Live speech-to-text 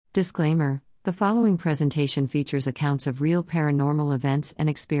Disclaimer: the following presentation features accounts of real paranormal events and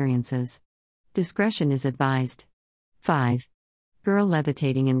experiences. Discretion is advised. 5. Girl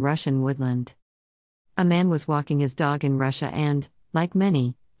levitating in Russian woodland. A man was walking his dog in Russia and, like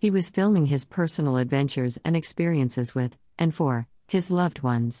many, he was filming his personal adventures and experiences with, and for, his loved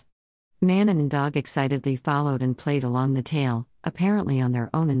ones. Man and dog excitedly followed and played along the trail, apparently on their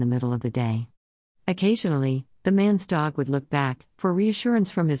own in the middle of the day. Occasionally, the man's dog would look back, for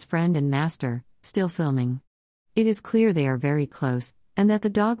reassurance from his friend and master, still filming. It is clear they are very close, and that the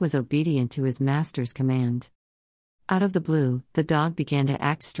dog was obedient to his master's command. Out of the blue, the dog began to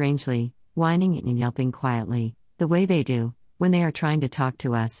act strangely, whining and yelping quietly, the way they do when they are trying to talk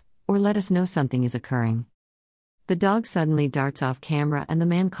to us, or let us know something is occurring. The dog suddenly darts off camera and the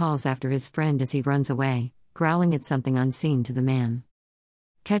man calls after his friend as he runs away, growling at something unseen to the man.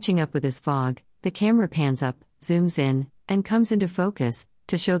 Catching up with his fog, the camera pans up, zooms in, and comes into focus,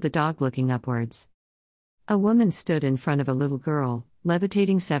 to show the dog looking upwards. A woman stood in front of a little girl,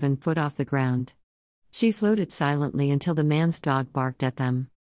 levitating 7 foot off the ground. She floated silently until the man's dog barked at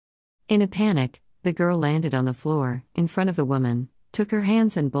them. In a panic, the girl landed on the floor, in front of the woman, took her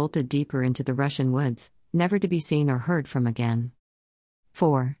hands and bolted deeper into the Russian woods, never to be seen or heard from again.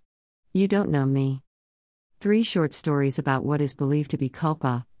 4. You Don't Know Me. 3 short stories about what is believed to be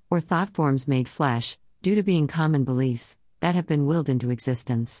culpa, or thought forms made flesh, due to being common beliefs, that have been willed into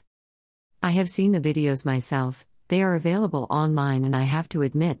existence. I have seen the videos myself, they are available online and I have to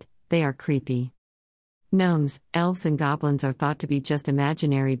admit, they are creepy. Gnomes, elves and goblins are thought to be just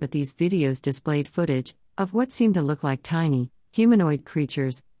imaginary, but these videos displayed footage of what seemed to look like tiny, humanoid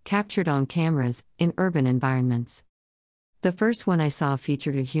creatures, captured on cameras, in urban environments. The first one I saw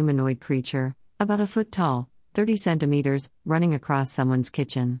featured a humanoid creature, about a foot tall, 30 centimeters, running across someone's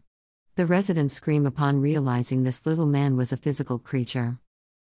kitchen. The residents scream upon realizing this little man was a physical creature.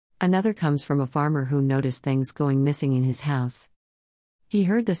 Another comes from a farmer who noticed things going missing in his house. He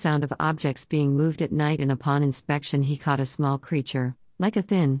heard the sound of objects being moved at night, and upon inspection he caught a small creature, like a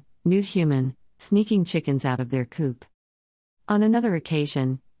thin, nude human, sneaking chickens out of their coop. On another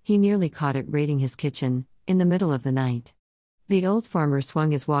occasion, he nearly caught it raiding his kitchen, in the middle of the night. The old farmer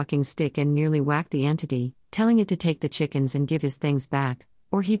swung his walking stick and nearly whacked the entity, telling it to take the chickens and give his things back,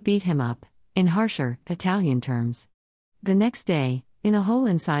 or he'd beat him up, in harsher, Italian terms. The next day, in a hole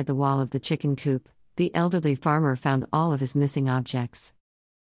inside the wall of the chicken coop, the elderly farmer found all of his missing objects.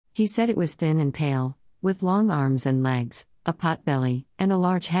 He said it was thin and pale, with long arms and legs, a pot belly, and a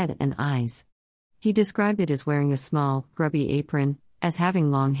large head and eyes. He described it as wearing a small, grubby apron, as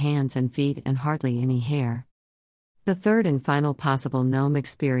having long hands and feet and hardly any hair. The third and final possible gnome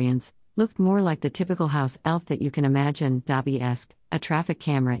experience looked more like the typical house elf that you can imagine, Dobby-esque. A traffic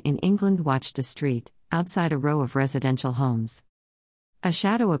camera in England watched a street, outside a row of residential homes. A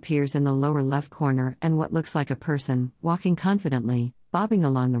shadow appears in the lower left corner and what looks like a person, walking confidently, bobbing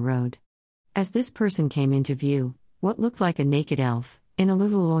along the road. As this person came into view, what looked like a naked elf, in a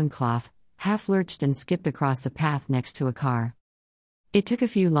little loincloth, half lurched and skipped across the path next to a car. It took a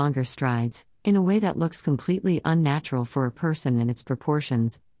few longer strides, in a way that looks completely unnatural for a person, and its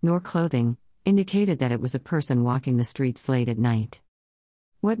proportions, nor clothing, indicated that it was a person walking the streets late at night.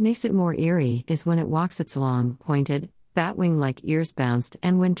 What makes it more eerie is when it walks, its long, pointed, bat-wing-like ears bounced,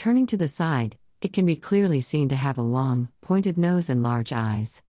 and when turning to the side, it can be clearly seen to have a long, pointed nose and large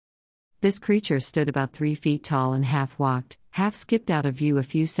eyes. This creature stood about 3 feet tall and half walked, half skipped out of view a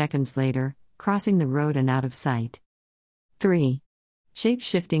few seconds later, crossing the road and out of sight. 3.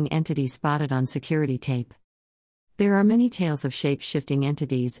 Shape-shifting entity spotted on security tape. There are many tales of shape-shifting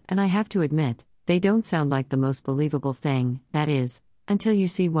entities, and I have to admit, they don't sound like the most believable thing, that is, until you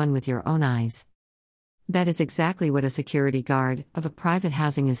see one with your own eyes. That is exactly what a security guard of a private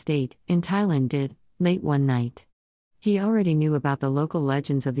housing estate in Thailand did, late one night. He already knew about the local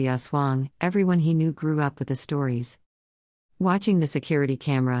legends of the Aswang. Everyone he knew grew up with the stories. Watching the security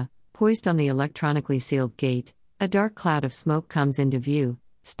camera, poised on the electronically sealed gate, a dark cloud of smoke comes into view,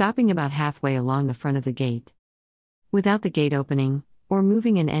 stopping about halfway along the front of the gate. Without the gate opening, or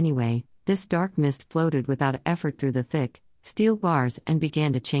moving in any way, this dark mist floated without effort through the thick, steel bars and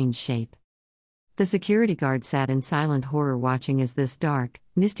began to change shape. The security guard sat in silent horror watching as this dark,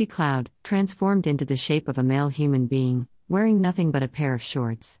 misty cloud transformed into the shape of a male human being, wearing nothing but a pair of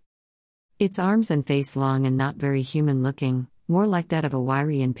shorts. Its arms and face long and not very human-looking, more like that of a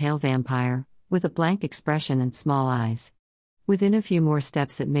wiry and pale vampire, with a blank expression and small eyes. Within a few more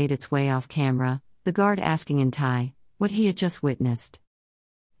steps it made its way off camera, the guard asking in Thai what he had just witnessed.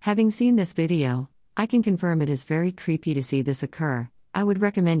 Having seen this video, I can confirm it is very creepy to see this occur. I would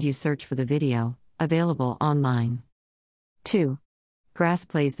recommend you search for the video, available online. 2. Grass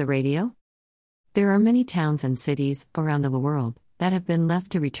plays the radio? There are many towns and cities around the world that have been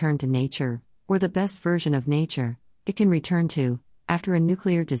left to return to nature, or the best version of nature it can return to, after a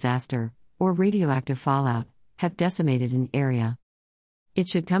nuclear disaster or radioactive fallout have decimated an area. It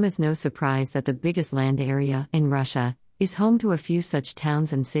should come as no surprise that the biggest land area in Russia is home to a few such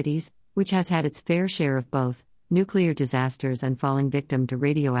towns and cities, which has had its fair share of both nuclear disasters and falling victim to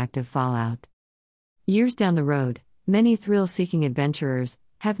radioactive fallout. Years down the road, many thrill-seeking adventurers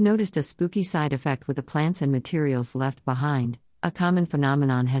have noticed a spooky side effect with the plants and materials left behind. A common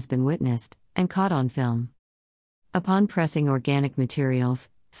phenomenon has been witnessed and caught on film. Upon pressing organic materials,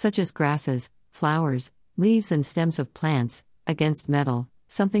 such as grasses, flowers, leaves and stems of plants, against metal,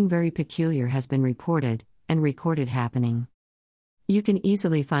 something very peculiar has been reported and recorded happening. You can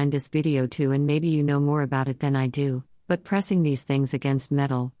easily find this video too, and maybe you know more about it than I do, but pressing these things against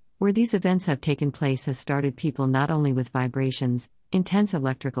metal, where these events have taken place, has started people not only with vibrations, intense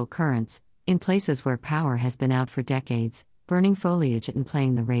electrical currents, in places where power has been out for decades, burning foliage and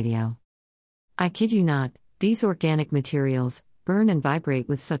playing the radio. I kid you not, these organic materials burn and vibrate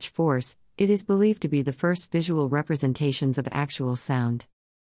with such force, it is believed to be the first visual representations of actual sound.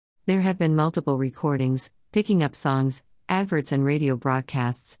 There have been multiple recordings, picking up songs, adverts and radio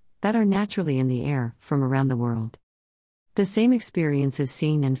broadcasts, that are naturally in the air, from around the world. The same experience is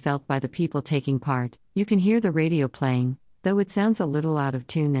seen and felt by the people taking part. You can hear the radio playing, though it sounds a little out of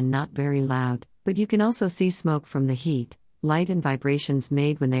tune and not very loud, but you can also see smoke from the heat, light and vibrations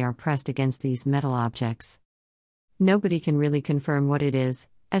made when they are pressed against these metal objects. Nobody can really confirm what it is,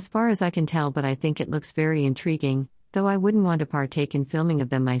 as far as I can tell, but I think it looks very intriguing, though I wouldn't want to partake in filming of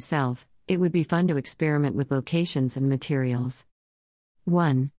them myself. It would be fun to experiment with locations and materials.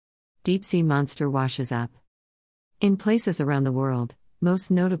 1. Deep sea monster washes up. In places around the world,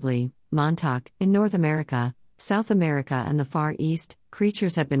 most notably, Montauk, in North America, South America and the Far East,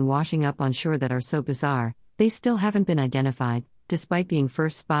 creatures have been washing up on shore that are so bizarre, they still haven't been identified, despite being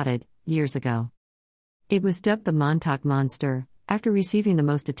first spotted, years ago. It was dubbed the Montauk Monster, after receiving the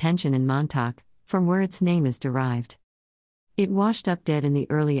most attention in Montauk, from where its name is derived. It washed up dead in the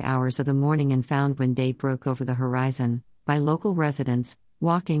early hours of the morning and found when day broke over the horizon, by local residents,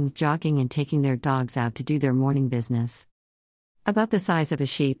 walking, jogging and taking their dogs out to do their morning business. About the size of a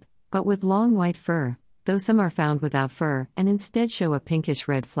sheep, but with long white fur, though some are found without fur and instead show a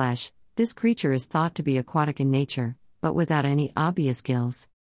pinkish-red flesh, this creature is thought to be aquatic in nature, but without any obvious gills.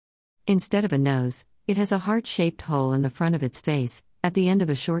 Instead of a nose, it has a heart-shaped hole in the front of its face, at the end of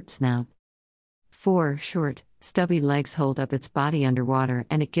a short snout. 4 short, stubby legs hold up its body underwater,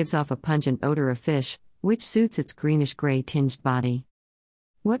 and it gives off a pungent odor of fish, which suits its greenish-gray tinged body.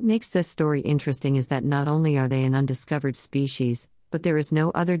 What makes this story interesting is that not only are they an undiscovered species, but there is no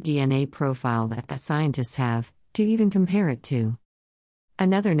other DNA profile that scientists have to even compare it to.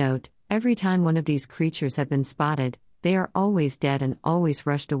 Another note, every time one of these creatures have been spotted, they are always dead and always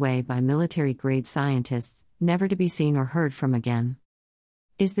rushed away by military-grade scientists, never to be seen or heard from again.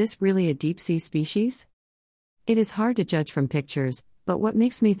 Is this really a deep-sea species? It is hard to judge from pictures, but what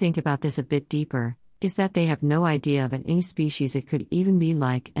makes me think about this a bit deeper is that they have no idea of any species it could even be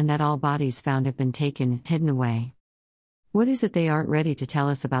like, and that all bodies found have been taken and hidden away. What is it they aren't ready to tell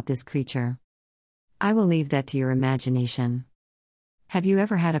us about this creature? I will leave that to your imagination. Have you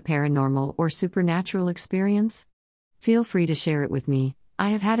ever had a paranormal or supernatural experience? Feel free to share it with me. I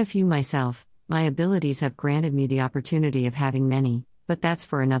have had a few myself. My abilities have granted me the opportunity of having many, but that's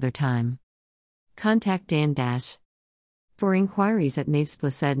for another time. Contact Dan Dash. For inquiries at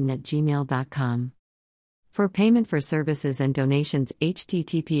mavesplacedin@gmail.com. For payment for services and donations,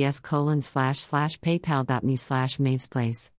 https://paypal.me/mavesplace.